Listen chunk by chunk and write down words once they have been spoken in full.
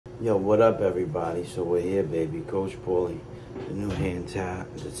Yo, what up, everybody? So we're here, baby. Coach Paulie, the new hand tap,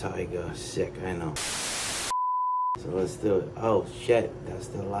 the tiger, sick, I know. So let's do it. Oh, shit, that's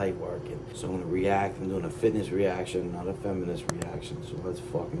the light working. So I'm gonna react. I'm doing a fitness reaction, not a feminist reaction. So let's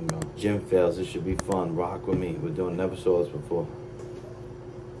fucking go. Gym fails, this should be fun. Rock with me. We're doing, never saw this before.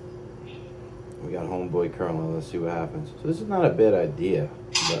 We got homeboy curling. Let's see what happens. So this is not a bad idea,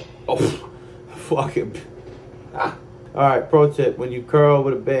 but oh, fucking. Ah. All right, pro tip: when you curl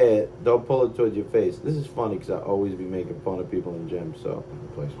with a bat, don't pull it towards your face. This is funny because I always be making fun of people in the gym. So,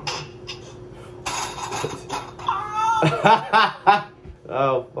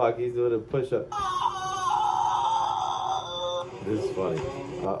 oh fuck, he's doing a push-up. This is funny.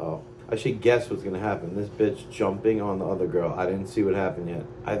 Uh-oh. I should guess what's gonna happen. This bitch jumping on the other girl. I didn't see what happened yet.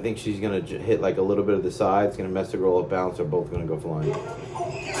 I think she's gonna hit like a little bit of the side. It's gonna mess the girl up, bounce. They're both gonna go flying.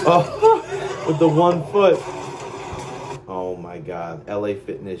 Oh, with the 1 foot. Oh my God, LA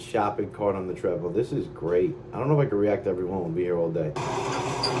Fitness shopping cart on the treadmill. This is great. I don't know if I can react to everyone. We'll be here all day.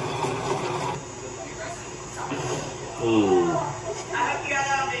 Ooh.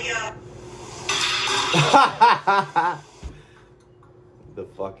 The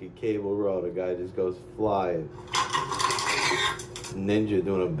fucking cable row, the guy just goes flying. Ninja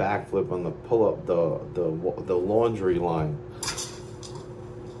doing a backflip on the pull-up, the laundry line.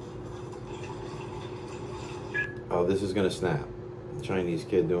 Oh, this is gonna snap. Chinese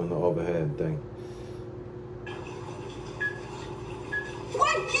kid doing the overhead thing.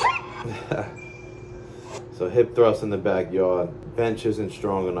 So hip thrust in the backyard. Bench isn't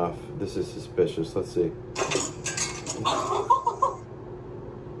strong enough. This is suspicious. Let's see.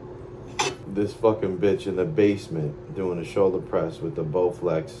 This fucking bitch in the basement doing a shoulder press with the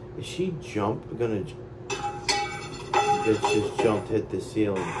Bowflex. Is she gonna... Bitch just jumped, hit the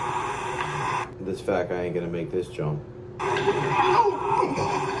ceiling. This fat guy ain't gonna make this jump.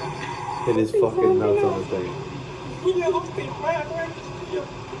 Hit his fucking nuts on the thing.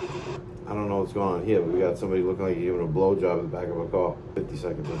 I don't know what's going on here, but we got somebody looking like he's giving a blowjob in the back of a car. 50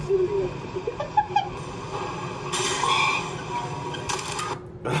 seconds in.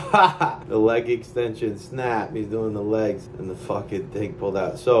 The leg extension snap. He's doing the legs and the fucking thing pulled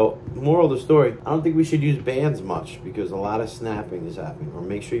out. So, moral of the story, I don't think we should use bands much because a lot of snapping is happening. Or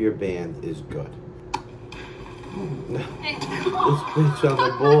make sure your band is good. This bitch on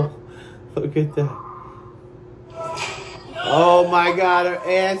the bull. Look at that. Oh my God, her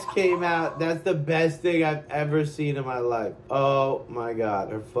ass came out. That's the best thing I've ever seen in my life. Oh my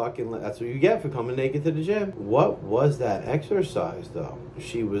God, her fucking... That's what you get for coming naked to the gym. What was that exercise though?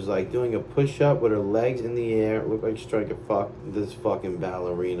 She was like doing a push-up with her legs in the air. It looked like she's trying to fuck this fucking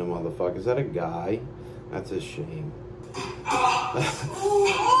ballerina motherfucker. Is that a guy? That's a shame. Oh,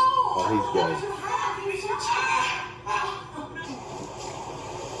 he's gay.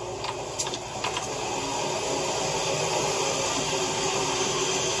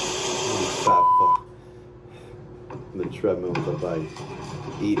 Fat fuck. The treadmill with the bike.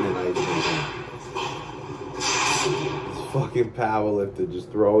 Eating an ice cream. This fucking powerlifter just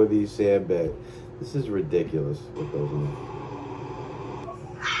throwing these sandbags. This is ridiculous what goes on.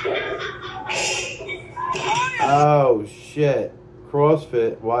 Oh shit.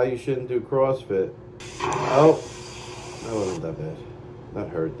 CrossFit. Why you shouldn't do CrossFit. Oh. That wasn't that bad. That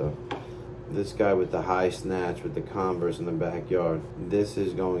hurt though. This guy with the high snatch with the Converse in the backyard. This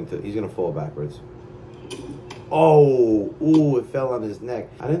is going to... He's going to fall backwards. Oh! Ooh, it fell on his neck.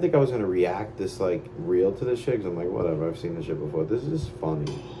 I didn't think I was going to react this, like, real to this shit. Because I'm like, whatever, I've seen this shit before. This is funny.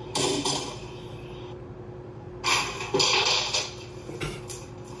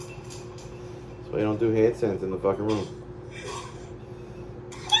 So you don't do handstands in the fucking room.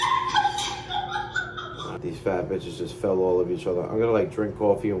 These fat bitches just fell all over each other. I'm gonna like drink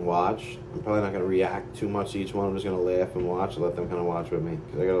coffee and watch. I'm probably not gonna react too much to each one. I'm just gonna laugh and watch and let them kind of watch with me.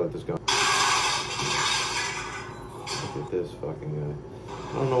 Because I gotta let this go. Look at this fucking guy.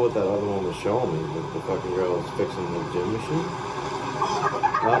 I don't know what that other one was showing me, but the fucking girl is fixing the gym machine.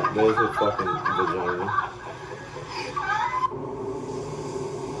 Oh, there's her fucking vagina.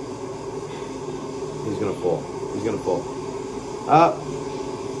 He's gonna fall. He's gonna fall. Ah!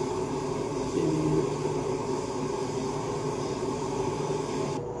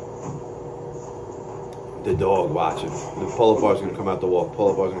 The dog watching. The pull-up bar's gonna come out the wall.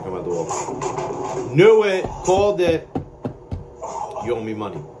 Pull-up bar's gonna come out the wall. Knew it! Called it! You owe me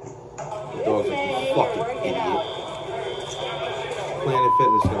money. The dog's like, you fucking idiot. Planet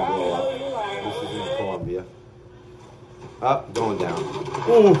Fitness is gonna blow up. This is in Colombia. Up, going down.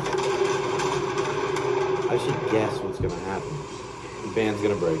 Ooh! I should guess what's gonna happen. The band's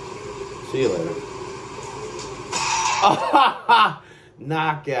gonna break. See you later.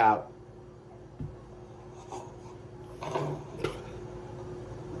 Knockout.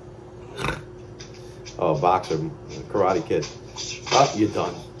 Oh, boxer, Karate Kid. Oh, you're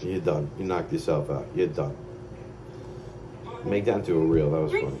done. You're done. You knocked yourself out. You're done. Make that into a reel. That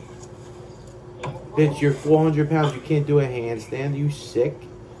was funny. Bitch, you're 400 pounds. You can't do a handstand. You sick?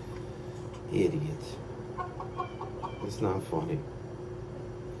 Idiot. It's not funny.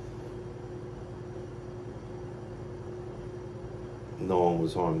 No one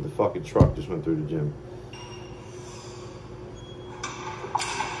was harmed. The fucking truck just went through the gym.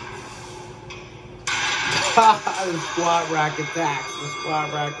 The squat rack attacks. The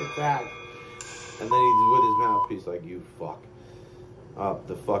squat rack attacks. And then he's with his mouthpiece like, you fuck.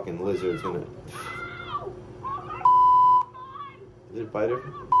 The fucking lizard's gonna... Is it bite her?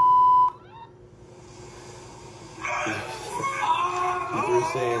 He threw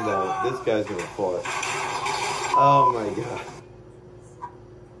sand out. This guy's gonna fart. Oh my god.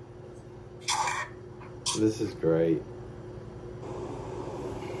 This is great.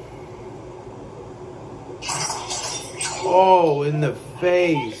 Oh, in the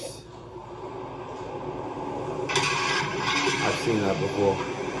face. I've seen that before.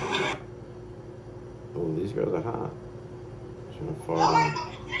 Oh, these girls are hot. She's gonna fart on.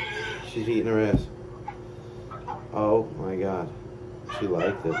 She's eating her ass. Oh my god. She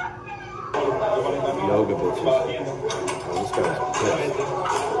liked it. Yoga bitches. Oh, this guy's pissed.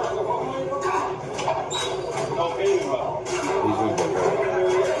 He's gonna get hurt.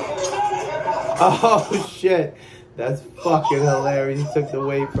 Oh shit. That's fucking hilarious. He took the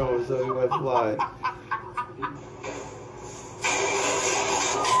weight from him so he went flying.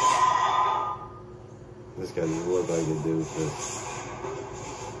 This guy doesn't look like a dude.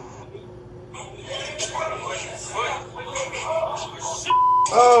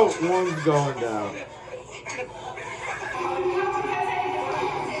 Oh, one's going down.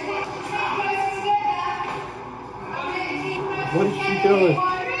 What is she doing?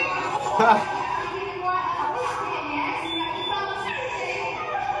 Ha!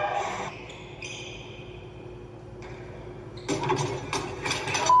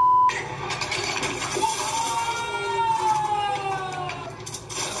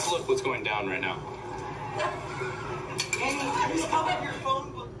 Look what's going down right now.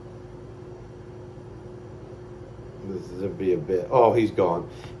 This is gonna be a bit. Oh, he's gone.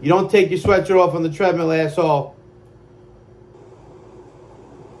 You don't take your sweatshirt off on the treadmill, asshole.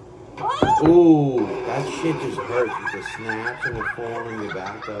 Ooh, that shit just hurts. It's a snap and a form in your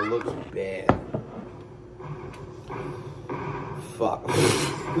back. That looks bad. Fuck.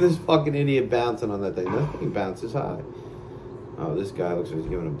 This fucking idiot bouncing on that thing. That thing bounces high. Oh, this guy looks like he's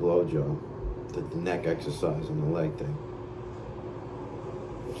giving a blowjob. The neck exercise on the leg thing.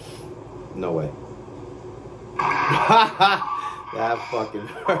 No way. That fucking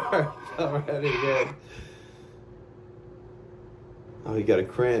hurt already, man. Oh, he got a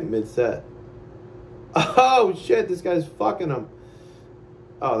cramp mid-set. Oh, shit, this guy's fucking him.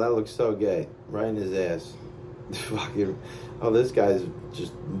 Oh, that looks so gay. Right in his ass. Fucking. Oh, this guy's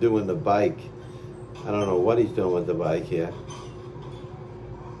just doing the bike. I don't know what he's doing with the bike here.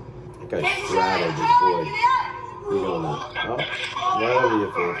 That guy straddled his boy. You know that. Oh, right over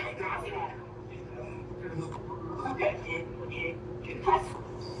your face.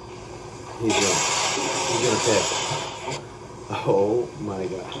 He's gonna pick. Oh my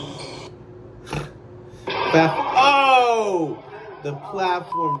god. Oh! The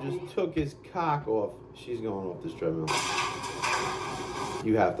platform just took his cock off. She's going off this treadmill.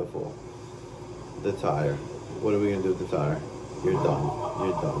 You have to fall. The tire. What are we gonna do with the tire? You're done.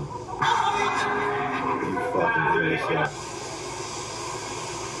 You're done. You fucking do this up.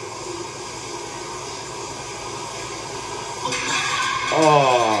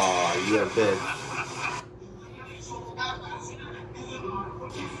 Oh, you bitch.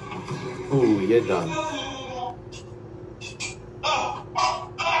 Ooh, you're done.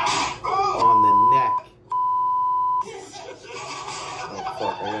 On the neck. Oh,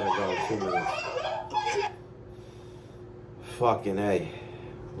 fuck. I gotta go in 2 minutes. Fucking A.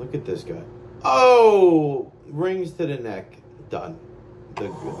 Look at this guy. Oh! Rings to the neck. Done. The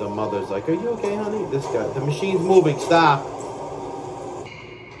mother's like, are you okay, honey? This guy. The machine's moving. Stop.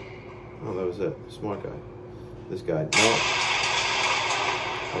 Oh, that was it. Smart guy. This guy. No.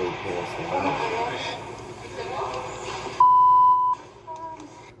 Oh, he passed it out.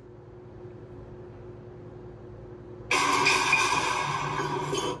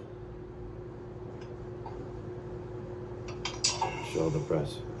 Shoulder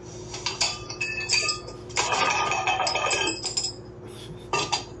press.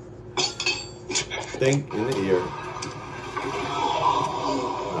 Think in the ear.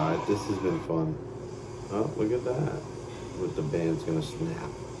 This has been fun. Oh, look at that. With the band's gonna snap.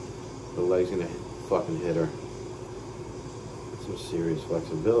 The leg's gonna fucking hit her. Some serious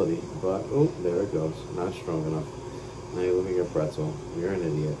flexibility, but oh, there it goes. Not strong enough. Now you're looking at pretzel. You're an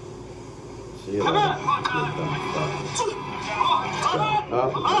idiot. See you later. You're dumb fuck.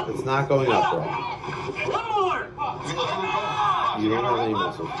 Oh, it's not going up, bro. You don't have any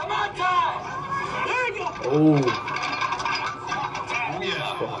muscles. Oh.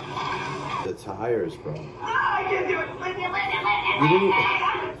 Fuck. The tires, bro. You didn't even...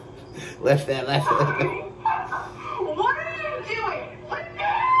 Left that. What are you doing?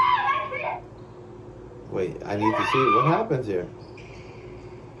 Wait, I need to see what happens here.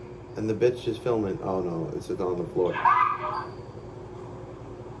 And the bitch just filming. Oh no, it's just on the floor.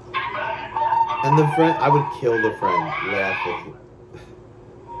 And the friend, I would kill the friend laughing.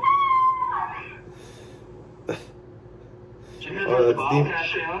 Oh,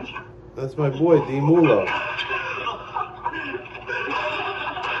 that's my boy, D Mulo.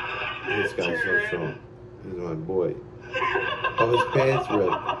 This guy's so strong. He's my boy. Oh, his pants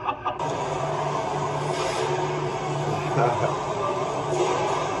ripped.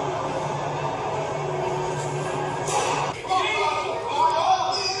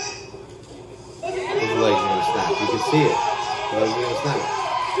 His legs are gonna snap. You can see it. His legs are gonna snap.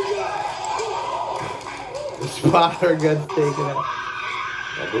 The spotter gets taken out.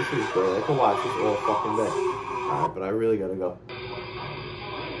 Oh, this is great. I can watch this all fucking day. Alright, but I really gotta go.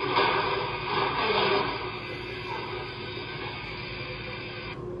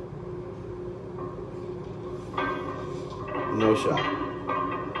 No shot.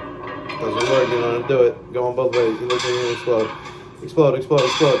 Doesn't work. You want to do it. Go on both ways. You look like you're gonna explode.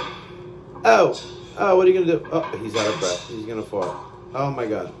 Explode. Oh! Oh, what are you gonna do? Oh, he's out of breath. He's gonna fall. Oh my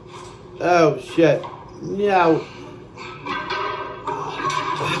god. Oh shit. No.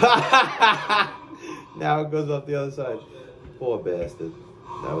 Now it goes off the other side. Poor bastard.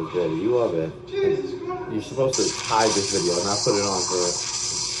 That was good. You are bad. You're supposed to hide this video and not put it on for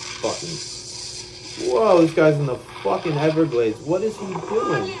fucking... Whoa, this guy's in the fucking Everglades. What is he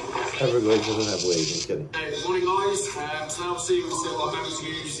doing? Everglades doesn't have waves. I'm kidding. Hey, good morning, guys. So obviously we're still got members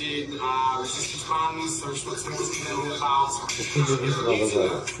using resistance bands, so responsibility level about.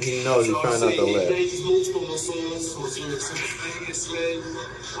 He knows he's trying not to live. Multiple muscles, so it's doing it simultaneously.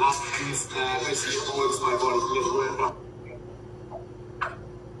 And basically always my body can get the word back.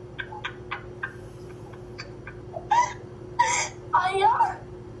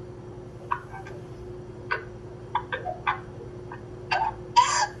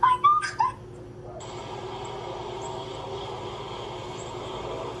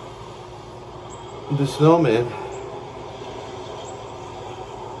 The snowman.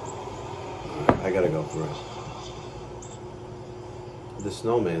 I gotta go for it. The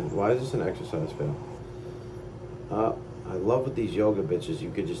snowman. Why is this an exercise fail? I love with these yoga bitches.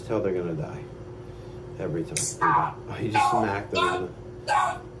 You could just tell they're gonna die every time. Oh, he just smacked them,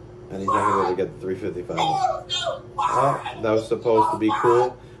 and he's not gonna be able to get the 355. Oh, that was supposed to be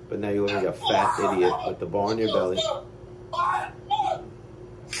cool, but now you're looking like a fat idiot with the ball in your belly.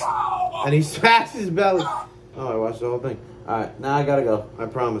 And he smashed his belly. Oh, I watched the whole thing. Alright, now I gotta go. I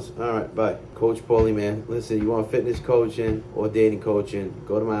promise. Alright, bye. Coach Paulie, man. Listen, you want fitness coaching or dating coaching,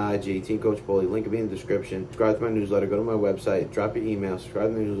 go to my IG, Team Coach Paulie. Link will be in the description. Subscribe to my newsletter. Go to my website. Drop your email.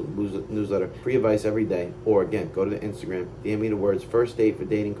 Subscribe to my newsletter. Free advice every day. Or, again, go to the Instagram. DM me the words first date for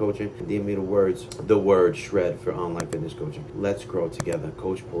dating coaching. And DM me the word shred for online fitness coaching. Let's grow together.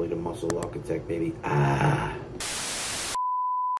 Coach Paulie, the muscle architect, baby. Ah.